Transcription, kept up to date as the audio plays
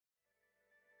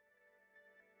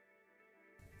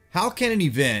How can an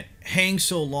event hang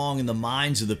so long in the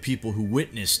minds of the people who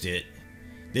witnessed it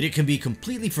that it can be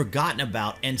completely forgotten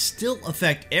about and still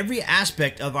affect every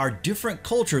aspect of our different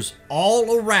cultures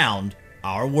all around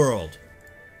our world?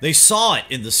 They saw it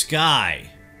in the sky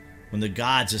when the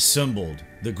gods assembled,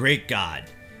 the great God,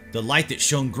 the light that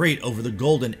shone great over the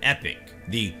golden epic,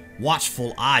 the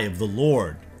watchful eye of the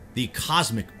Lord, the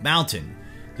cosmic mountain,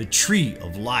 the tree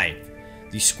of life,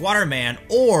 the Squatter-Man,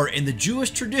 or in the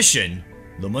Jewish tradition,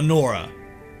 the Menorah.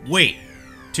 Wait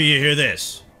till you hear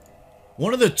this.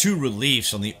 One of the two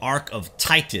reliefs on the Ark of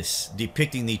Titus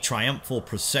depicting the triumphal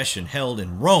procession held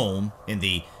in Rome in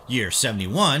the year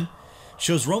 71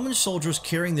 shows Roman soldiers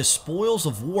carrying the spoils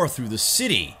of war through the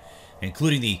city,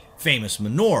 including the famous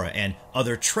Menorah and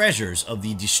other treasures of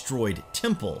the destroyed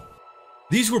temple.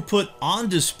 These were put on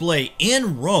display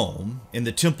in Rome in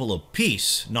the Temple of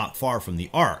Peace, not far from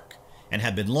the Ark, and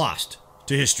have been lost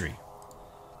to history.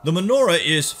 The Menorah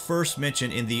is first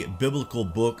mentioned in the biblical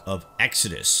book of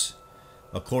Exodus,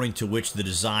 according to which the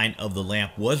design of the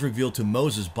lamp was revealed to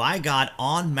Moses by God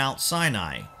on Mount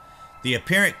Sinai. The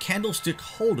apparent candlestick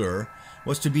holder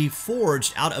was to be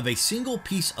forged out of a single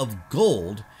piece of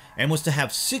gold and was to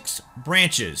have 6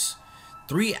 branches,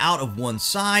 3 out of one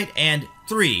side and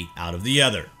 3 out of the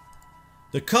other.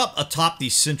 The cup atop the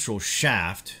central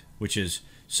shaft, which is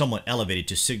somewhat elevated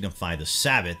to signify the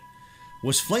Sabbath,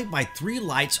 was flanked by 3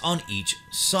 lights on each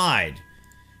side.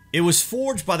 It was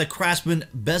forged by the craftsman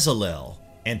Bezalel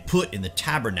and put in the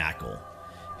tabernacle,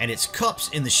 and its cups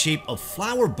in the shape of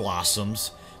flower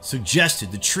blossoms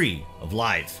suggested the tree of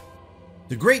life.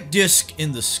 The great disk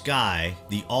in the sky,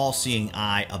 the all-seeing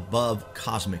eye above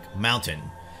cosmic mountain,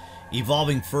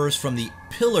 evolving first from the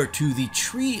pillar to the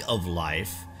tree of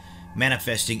life,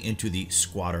 manifesting into the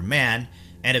Squatter-Man,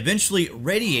 and eventually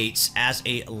radiates as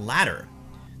a ladder,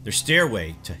 the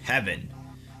stairway to heaven.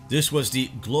 This was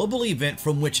the global event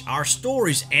from which our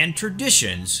stories and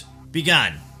traditions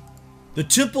began. The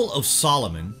Temple of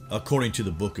Solomon, according to the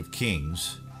Book of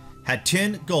Kings, had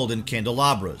 10 golden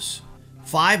candelabras,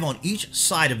 5 on each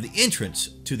side of the entrance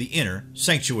to the inner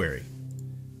sanctuary.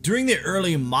 During the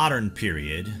early modern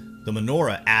period, the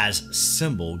menorah as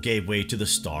symbol gave way to the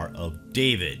Star of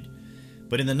David,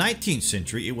 but in the 19th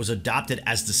century it was adopted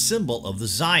as the symbol of the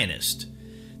Zionist.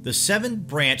 The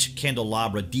 7-branch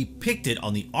candelabra depicted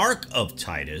on the Ark of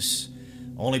Titus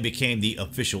only became the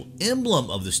official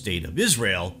emblem of the State of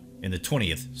Israel in the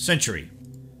 20th century.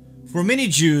 For many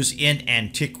Jews in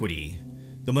antiquity,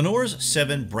 the menorah's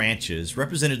 7 branches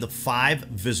represented the 5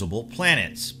 visible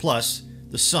planets, plus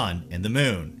the sun and the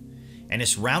moon, and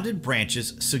its rounded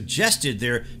branches suggested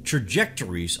their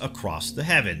trajectories across the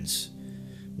heavens.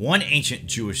 One ancient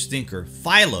Jewish thinker,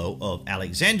 Philo of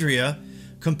Alexandria,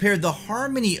 compared the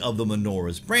harmony of the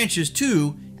menorah's branches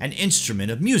to an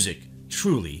instrument of music,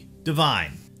 truly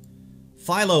divine.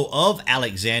 Philo of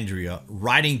Alexandria,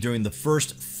 writing during the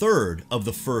first third of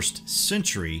the 1st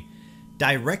century,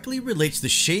 directly relates the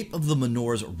shape of the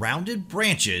menorah's rounded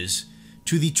branches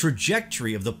to the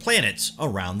trajectory of the planets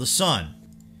around the sun.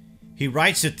 He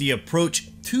writes that the approach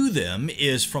to them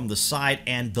is from the side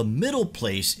and the middle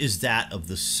place is that of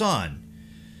the sun.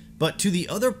 But to the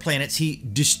other planets he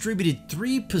distributed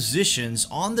 3 positions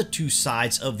on the 2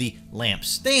 sides of the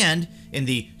lampstand. In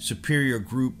the superior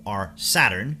group are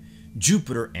Saturn,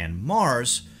 Jupiter, and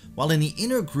Mars, while in the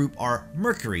inner group are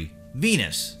Mercury,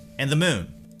 Venus, and the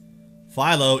Moon.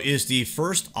 Philo is the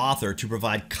first author to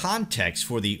provide context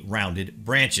for the rounded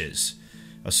branches,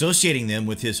 associating them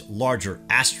with his larger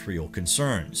astral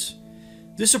concerns.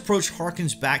 This approach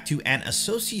harkens back to an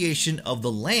association of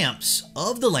the lamps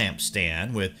of the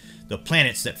lampstand with the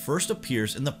planets that first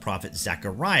appears in the prophet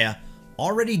Zechariah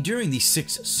already during the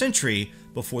 6th century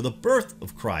before the birth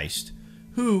of Christ,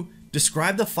 who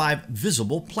described the 5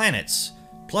 visible planets,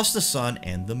 plus the sun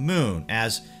and the moon,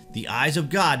 as the eyes of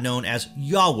God known as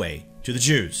Yahweh to the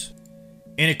Jews.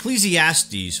 In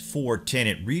Ecclesiastes 4:10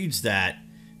 it reads that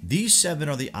these 7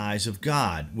 are the eyes of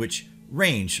God, which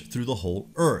range through the whole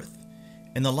earth.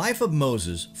 In the life of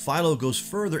Moses, Philo goes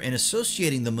further in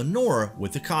associating the menorah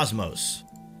with the cosmos.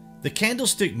 The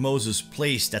candlestick Moses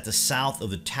placed at the south of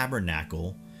the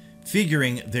tabernacle,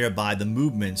 figuring thereby the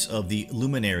movements of the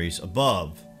luminaries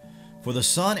above. For the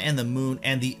sun and the moon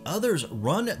and the others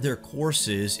run their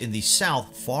courses in the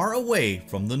south far away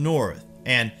from the north,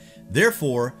 and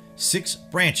therefore 6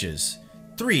 branches,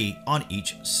 3 on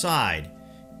each side,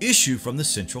 issue from the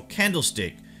central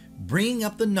candlestick, bringing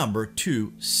up the number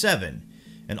to 7.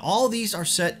 And all these are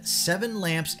set 7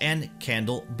 lamps and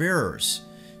candle bearers,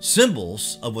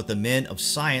 symbols of what the men of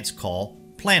science call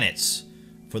planets.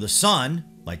 For the sun,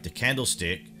 like the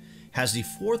candlestick, has the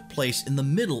 4th place in the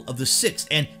middle of the 6th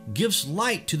and gives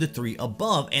light to the 3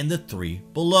 above and the 3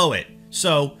 below it.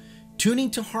 So,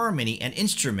 tuning to harmony and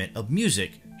instrument of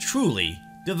music, truly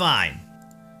divine.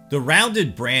 The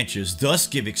rounded branches thus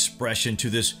give expression to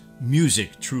this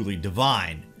music truly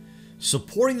divine,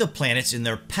 supporting the planets in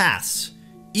their paths,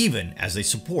 even as they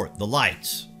support the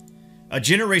lights. A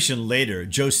generation later,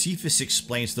 Josephus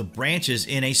explains the branches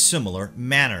in a similar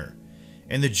manner.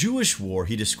 In the Jewish war,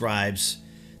 he describes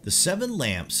the 7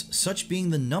 lamps, such being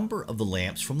the number of the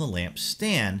lamps from the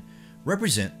lampstand,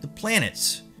 represent the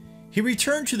planets. He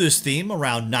returned to this theme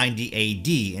around 90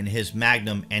 AD in his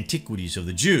Magnum Antiquities of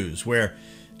the Jews, where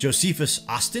Josephus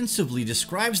ostensibly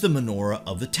describes the menorah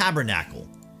of the tabernacle.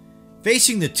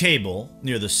 Facing the table,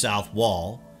 near the south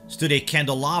wall, stood a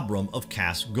candelabrum of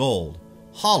cast gold,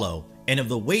 hollow, and of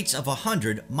the weights of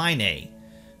 100 minae.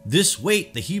 This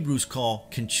weight the Hebrews call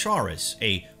kencharis,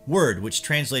 a word which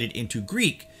translated into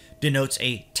Greek denotes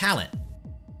a talent.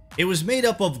 It was made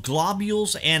up of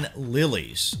globules and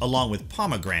lilies, along with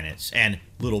pomegranates and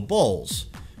little bowls,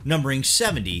 numbering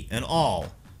 70 in all.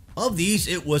 Of these,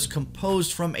 it was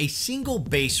composed from a single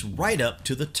base right up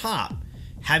to the top,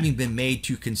 having been made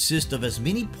to consist of as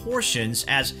many portions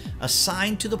as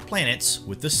assigned to the planets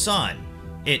with the sun.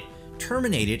 It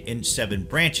terminated in 7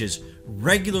 branches,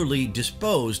 regularly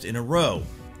disposed in a row.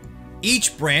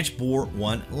 Each branch bore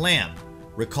 1 lamp,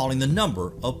 recalling the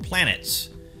number of planets.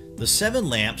 The 7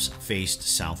 lamps faced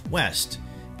southwest,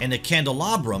 and the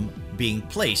candelabrum being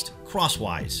placed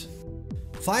crosswise.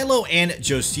 Philo and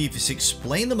Josephus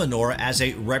explain the menorah as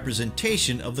a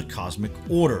representation of the cosmic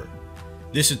order.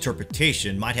 This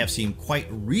interpretation might have seemed quite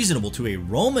reasonable to a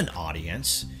Roman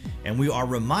audience, and we are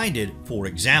reminded, for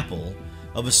example,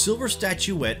 of a silver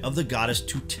statuette of the goddess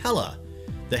Tutela,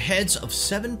 the heads of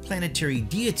 7 planetary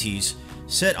deities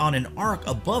set on an arc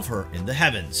above her in the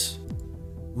heavens.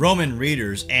 Roman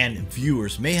readers and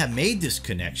viewers may have made this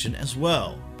connection as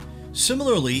well.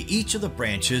 Similarly, each of the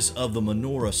branches of the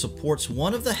menorah supports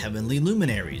one of the heavenly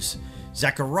luminaries,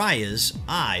 Zechariah's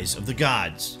eyes of the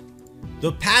gods.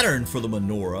 The pattern for the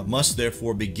menorah must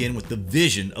therefore begin with the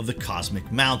vision of the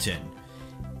cosmic mountain,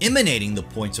 emanating the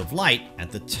points of light at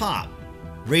the top,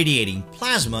 radiating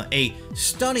plasma. A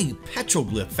stunning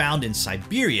petroglyph found in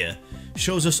Siberia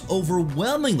shows us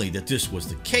overwhelmingly that this was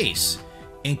the case,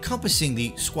 encompassing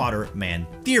the Squatter-Man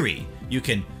theory. You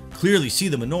can clearly see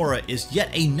the menorah is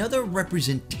yet another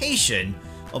representation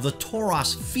of the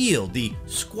Taurus field, the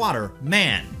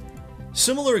Squatter-Man.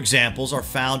 Similar examples are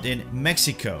found in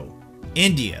Mexico,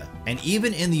 India, and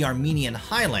even in the Armenian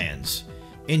highlands.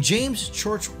 In James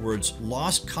Churchward's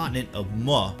Lost Continent of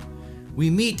Mu, we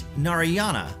meet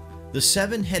Narayana, the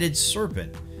 7-headed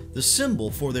serpent, the symbol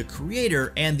for the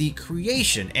creator and the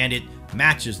creation, and it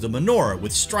matches the menorah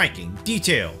with striking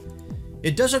detail.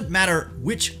 It doesn't matter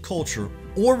which culture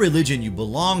or religion you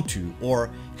belong to,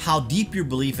 or how deep your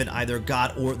belief in either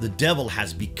God or the devil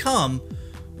has become,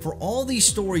 for all these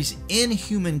stories in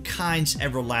humankind's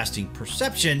everlasting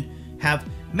perception have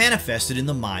manifested in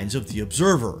the minds of the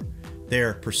observer.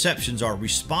 Their perceptions are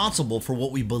responsible for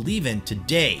what we believe in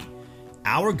today.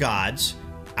 Our gods,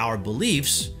 our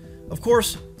beliefs. Of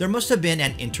course, there must have been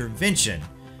an intervention.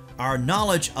 Our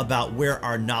knowledge about where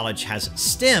our knowledge has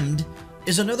stemmed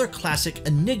is another classic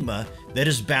enigma that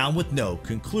is bound with no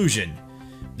conclusion.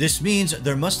 This means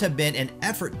there must have been an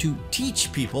effort to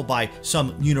teach people by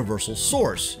some universal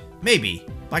source, maybe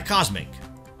by cosmic.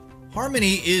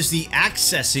 Harmony is the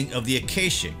accessing of the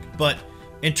Akashic, but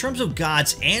in terms of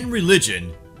gods and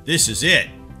religion, this is it.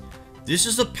 This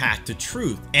is the path to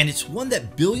truth, and it's one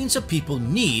that billions of people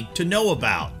need to know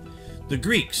about. The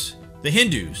Greeks, the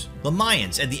Hindus, the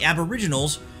Mayans, and the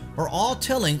Aboriginals are all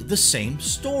telling the same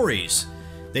stories.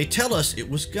 They tell us it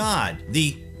was God,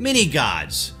 the many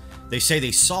gods. They say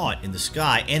they saw it in the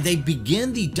sky, and they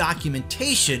begin the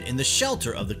documentation in the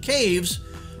shelter of the caves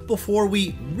before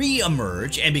we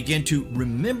re-emerge and begin to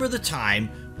remember the time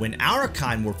when our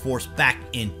kind were forced back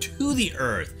into the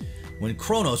earth, when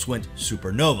Kronos went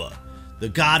supernova, the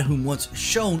god whom once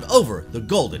shone over the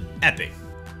golden epic.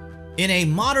 In a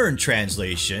modern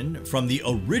translation from the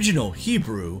original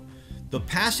Hebrew, the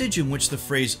passage in which the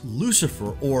phrase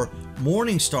Lucifer or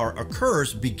morning star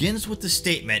occurs begins with the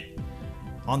statement,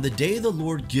 "On the day the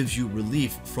Lord gives you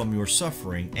relief from your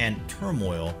suffering and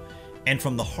turmoil, and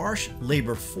from the harsh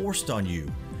labor forced on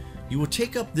you, you will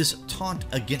take up this taunt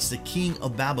against the king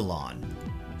of Babylon,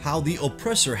 how the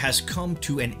oppressor has come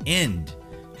to an end,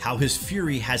 how his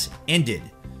fury has ended."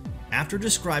 After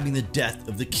describing the death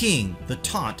of the king, the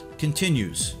taunt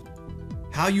continues.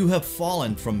 "How you have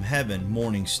fallen from heaven,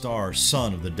 morning star,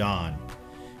 son of the dawn.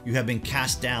 You have been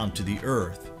cast down to the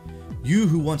earth. You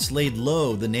who once laid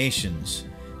low the nations,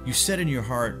 you said in your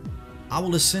heart, I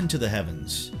will ascend to the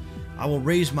heavens. I will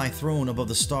raise my throne above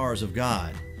the stars of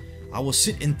God. I will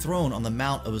sit enthroned on the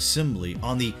Mount of Assembly,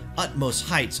 on the utmost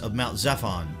heights of Mount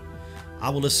Zephon. I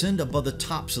will ascend above the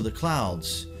tops of the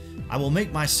clouds. I will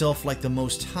make myself like the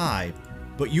Most High.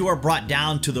 But you are brought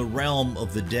down to the realm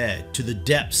of the dead, to the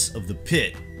depths of the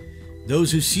pit.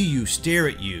 Those who see you stare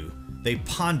at you. They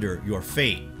ponder your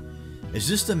fate. Is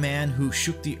this the man who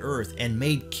shook the earth and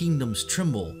made kingdoms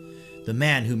tremble? The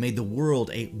man who made the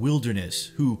world a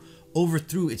wilderness, who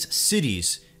overthrew its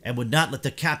cities and would not let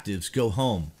the captives go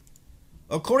home?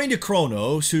 According to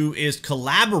Kronos, who is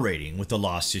collaborating with the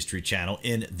Lost History Channel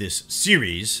in this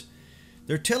series,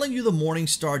 they're telling you the morning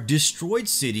star destroyed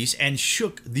cities and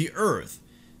shook the earth,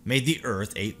 made the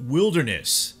earth a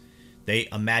wilderness. They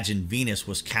imagine Venus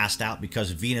was cast out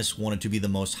because Venus wanted to be the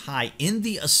most high in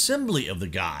the assembly of the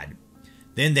god.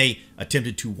 Then they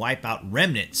attempted to wipe out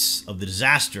remnants of the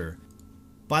disaster.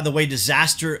 By the way,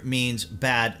 disaster means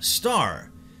bad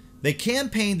star. They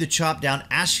campaigned to chop down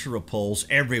Asherah poles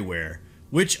everywhere,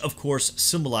 which of course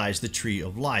symbolized the tree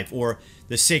of life, or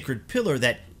the sacred pillar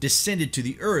that descended to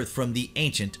the earth from the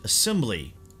ancient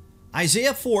assembly.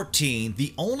 Isaiah 14,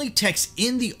 the only text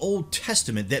in the Old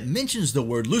Testament that mentions the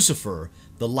word Lucifer,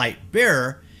 the light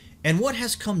bearer, and what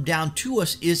has come down to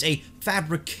us is a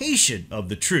fabrication of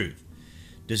the truth,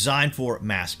 designed for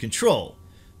mass control.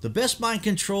 The best mind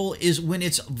control is when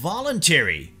it's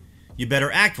voluntary. You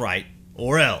better act right,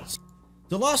 or else.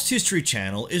 The Lost History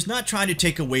Channel is not trying to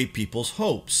take away people's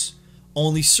hopes,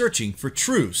 only searching for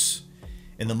truths.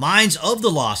 In the minds of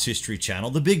the Lost History Channel,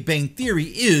 the Big Bang Theory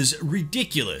is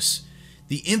ridiculous.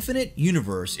 The infinite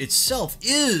universe itself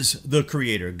is the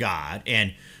creator God,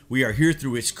 and we are here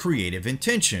through its creative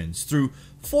intentions, through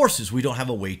forces we don't have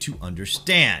a way to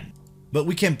understand. But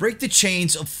we can break the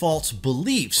chains of false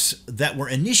beliefs that were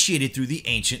initiated through the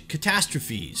ancient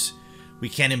catastrophes. We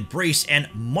can embrace and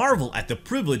marvel at the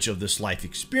privilege of this life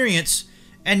experience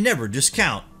and never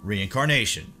discount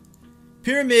reincarnation.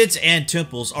 Pyramids and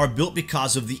temples are built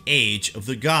because of the age of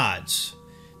the gods.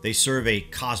 They serve a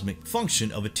cosmic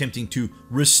function of attempting to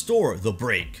restore the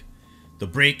break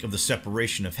of the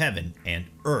separation of heaven and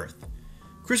earth.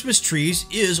 Christmas trees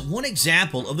is one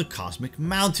example of the cosmic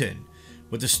mountain,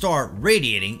 with the star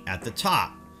radiating at the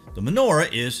top. The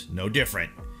menorah is no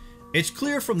different. It's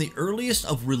clear from the earliest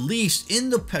of reliefs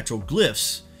in the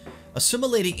petroglyphs,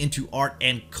 assimilating into art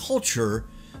and culture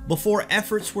before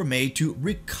efforts were made to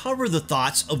recover the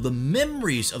thoughts of the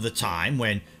memories of the time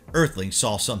when Earthlings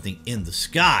saw something in the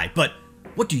sky. But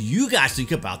what do you guys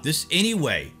think about this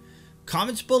anyway?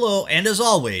 Comments below, and as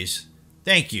always,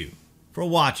 thank you for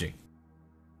watching.